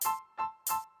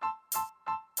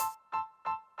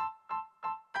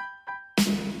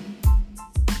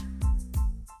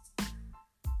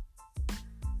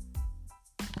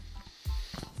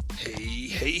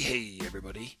Hey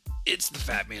everybody, it's the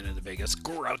Fat Man in the Vegas,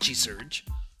 Grouchy Surge.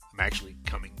 I'm actually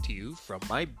coming to you from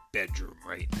my bedroom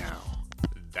right now.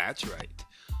 That's right.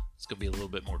 It's going to be a little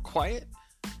bit more quiet.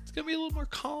 It's going to be a little more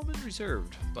calm and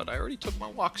reserved, but I already took my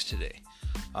walks today.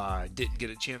 I didn't get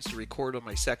a chance to record on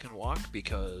my second walk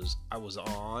because I was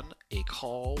on a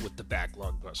call with the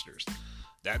Backlog Busters.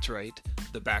 That's right,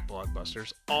 the Backlog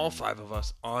Busters, all 5 of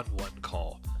us on one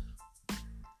call.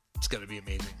 It's going to be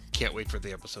amazing. Can't wait for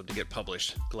the episode to get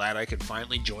published. Glad I could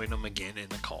finally join them again in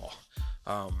the call.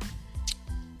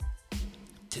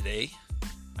 Today,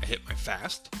 I hit my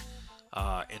fast.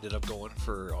 Ended up going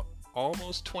for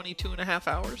almost 22 and a half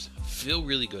hours. Feel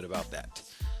really good about that.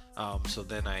 So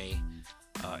then I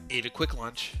ate a quick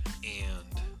lunch,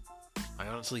 and I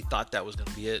honestly thought that was going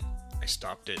to be it. I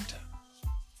stopped at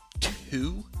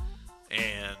 2,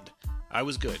 and I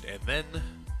was good. And then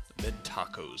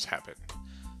tacos happened.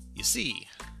 You see,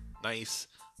 nice,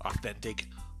 authentic,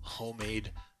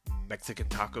 homemade Mexican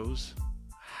tacos.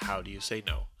 How do you say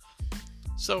no?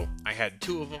 So I had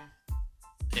 2 of them,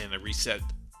 and I reset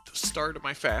the start of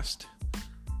my fast.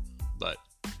 But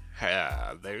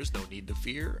there's no need to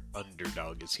fear.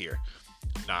 Underdog is here.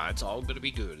 Nah, it's all going to be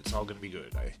good. It's all going to be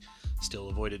good. I still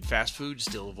avoided fast food,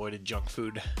 still avoided junk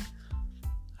food.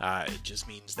 It just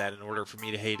means that in order for me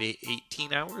to hit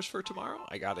 18 hours for tomorrow,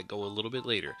 I got to go a little bit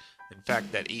later. In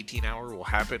fact, that 18 hour will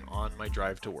happen on my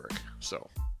drive to work. So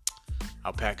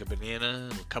I'll pack a banana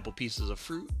and a couple pieces of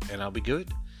fruit, and I'll be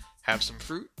good. Have some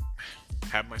fruit.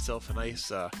 Have myself a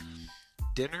nice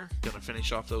dinner. Gonna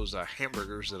finish off those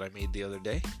hamburgers that I made the other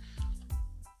day.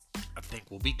 I think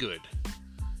we'll be good.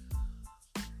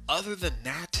 Other than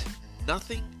that,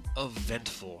 nothing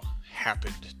eventful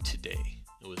happened today.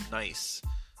 It was nice.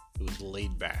 It was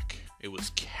laid back. It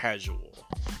was casual.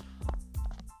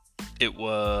 It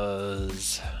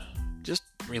was just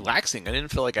relaxing. I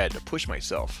didn't feel like I had to push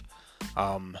myself.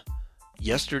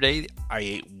 Yesterday, I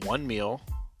ate 1 meal,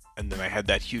 and then I had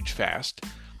that huge fast.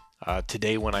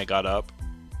 Today, when I got up,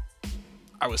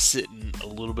 I was sitting a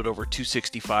little bit over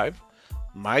 265.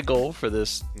 My goal for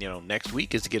this, next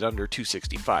week is to get under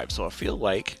 265. So I feel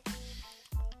like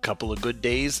a couple of good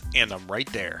days, and I'm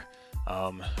right there.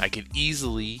 I could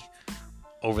easily,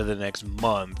 over the next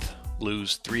month,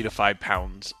 lose 3 to 5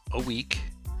 pounds a week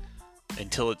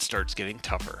until it starts getting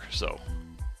tougher. So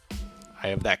I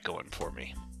have that going for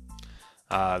me.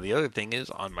 The other thing is,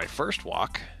 on my first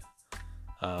walk,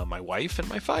 my wife and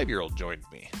my 5-year-old joined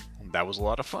me. That was a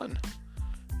lot of fun.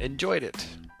 Enjoyed it.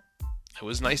 It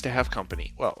was nice to have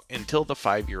company. Well, until the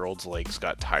 5-year-old's legs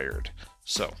got tired.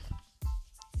 So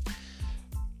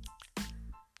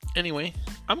anyway,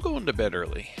 I'm going to bed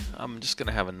early. I'm just going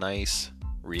to have a nice,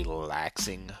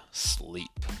 relaxing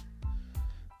sleep.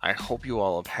 I hope you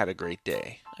all have had a great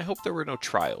day. I hope there were no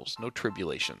trials, no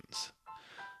tribulations.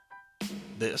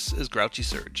 This is Grouchy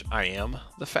Surge. I am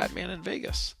the Fat Man in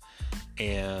Vegas.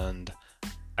 And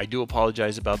I do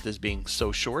apologize about this being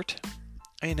so short.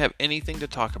 I didn't have anything to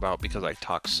talk about because I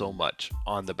talk so much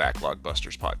on the Backlog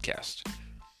Busters podcast.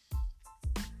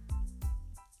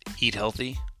 Eat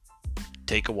healthy,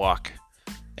 take a walk,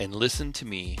 and listen to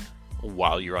me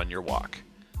while you're on your walk.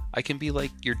 I can be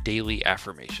like your daily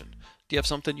affirmation. Do you have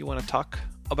something you want to talk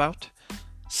about?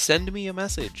 Send me a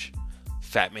message.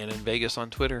 Fatman in Vegas on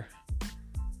Twitter.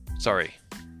 Sorry,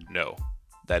 no,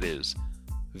 that is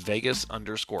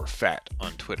Vegas_fat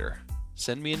on Twitter.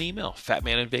 Send me an email,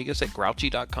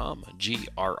 fatmaninvegas@grouchy.com,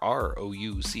 GRROUCHIE.com.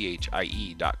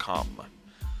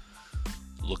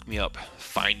 Look me up,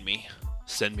 find me,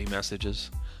 send me messages.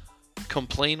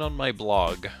 Complain on my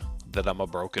blog that I'm a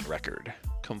broken record.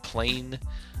 Complain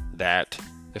that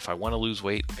if I want to lose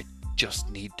weight, I just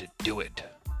need to do it.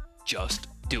 Just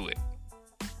do it.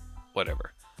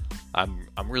 Whatever. I'm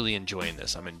really enjoying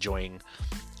this. I'm enjoying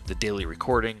the daily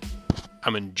recording.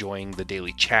 I'm enjoying the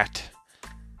daily chat.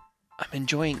 I'm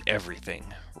enjoying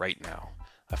everything right now.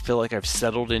 I feel like I've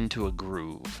settled into a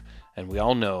groove, and we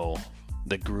all know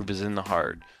the groove is in the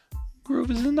heart.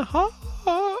 Groove is in the heart.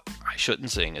 I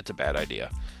shouldn't sing. It's a bad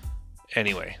idea.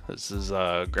 Anyway, this is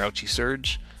Grouchy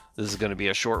Surge. This is going to be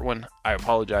a short one. I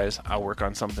apologize. I'll work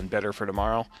on something better for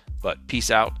tomorrow. But peace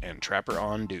out and trapper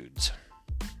on, dudes.